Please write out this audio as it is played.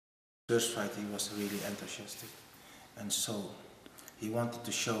First fight he was really enthusiastic, and so he wanted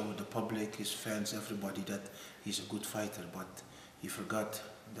to show the public, his fans, everybody that he's a good fighter, but he forgot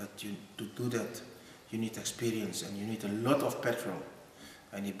that to do that you need experience and you need a lot of petrol,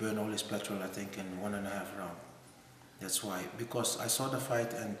 and he burned all his petrol I think in 1.5 rounds. That's why, because I saw the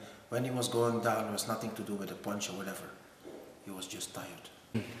fight and when he was going down it was nothing to do with a punch or whatever, he was just tired.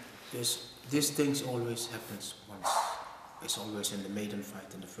 These things always happens once. It's always in the maiden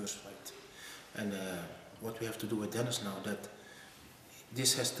fight, in the first fight. And what we have to do with Dennis now, that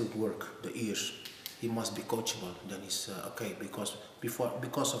this has to work, the ears. He must be coachable, then he's okay,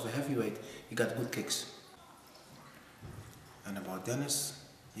 because of a heavyweight, he got good kicks. And about Dennis,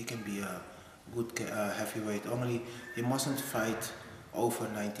 he can be a good heavyweight, only he mustn't fight over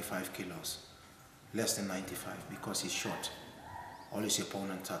 95 kilos, less than 95, because he's short. All his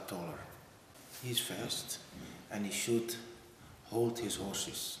opponents are taller. He's fast, and he should hold his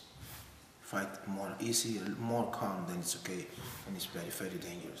horses, fight more easy, more calm, then it's okay, and it's very, very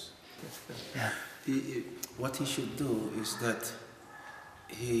dangerous. What he should do is that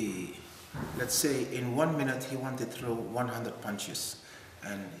let's say in 1 minute he wants to throw 100 punches,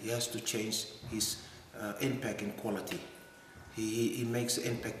 and he has to change his impact in quality. He makes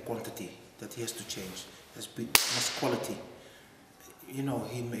impact quantity that he has to change. There's quality. You know,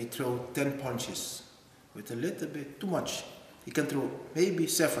 he may throw 10 punches with a little bit too much. He can throw maybe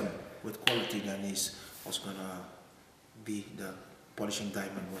 7 with quality, then he's also gonna be the polishing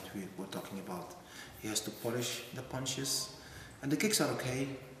diamond what we were talking about. He has to polish the punches, and the kicks are okay,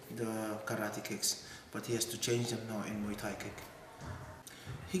 the karate kicks, but he has to change them now in Muay Thai kick.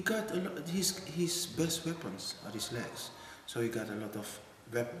 He got a lot, his best weapons are his legs, so he got a lot of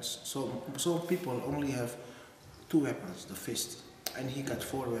weapons. So people only have 2 weapons, the fist, and he got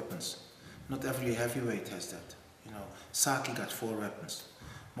 4 weapons. Not every heavyweight has that. You know, Saki got 4 weapons.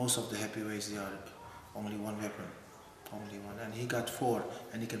 Most of the heavyweights, they are only 1 weapon, only 1, and he got 4,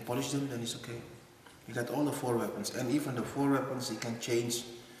 and he can polish them, then it's okay. He got all the 4 weapons, and even the 4 weapons, he can change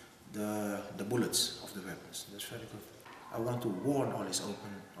the bullets of the weapons. That's very good. I want to warn all his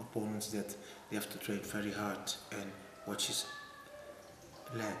opponents that they have to train very hard and watch his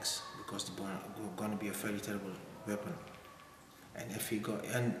legs, because they're going to be a very terrible weapon. And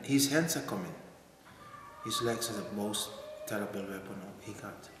and his hands are coming. His legs are the most terrible weapon he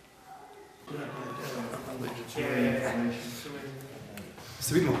got.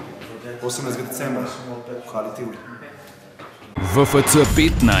 Se vidimo 18. decembra v hali Tivoli.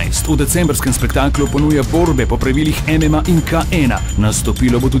 WFC15 v decembrskem spektaklu ponuja borbe po pravilih MMA in K1.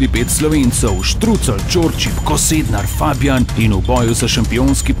 Nastopilo bo tudi 5 Slovencev: Štrucelj, Chorchyp, Kosednar, Fabijan in v boju za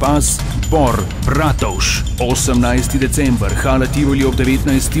šampionski pas Bor, Bratovž. 18. december, hala Tivoli ob 19.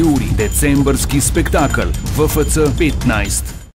 uri, decembrski spektakel WFC15.